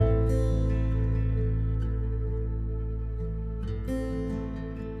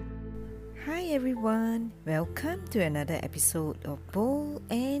Hi everyone, welcome to another episode of Bold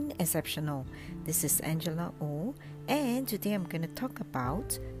and Exceptional. This is Angela O, and today I'm going to talk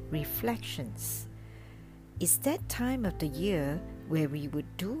about reflections. It's that time of the year where we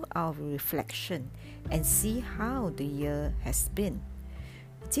would do our reflection and see how the year has been.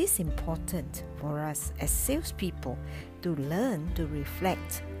 It is important for us as salespeople to learn to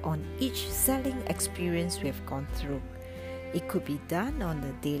reflect on each selling experience we have gone through. It could be done on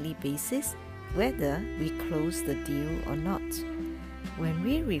a daily basis, whether we close the deal or not. When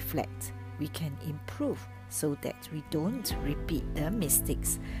we reflect, we can improve so that we don't repeat the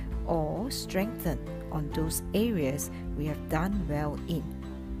mistakes or strengthen on those areas we have done well in.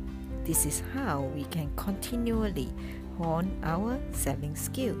 This is how we can continually hone our selling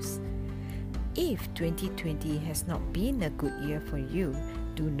skills. If 2020 has not been a good year for you,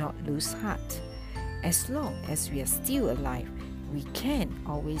 do not lose heart. As long as we are still alive, we can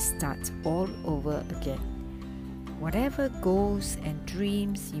always start all over again. Whatever goals and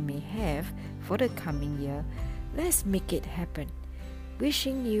dreams you may have for the coming year, let's make it happen.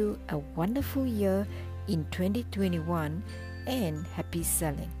 Wishing you a wonderful year in 2021 and happy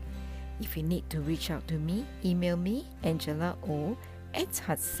selling. If you need to reach out to me, email me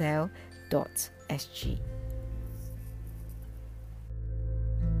angelao@heartsell.sg.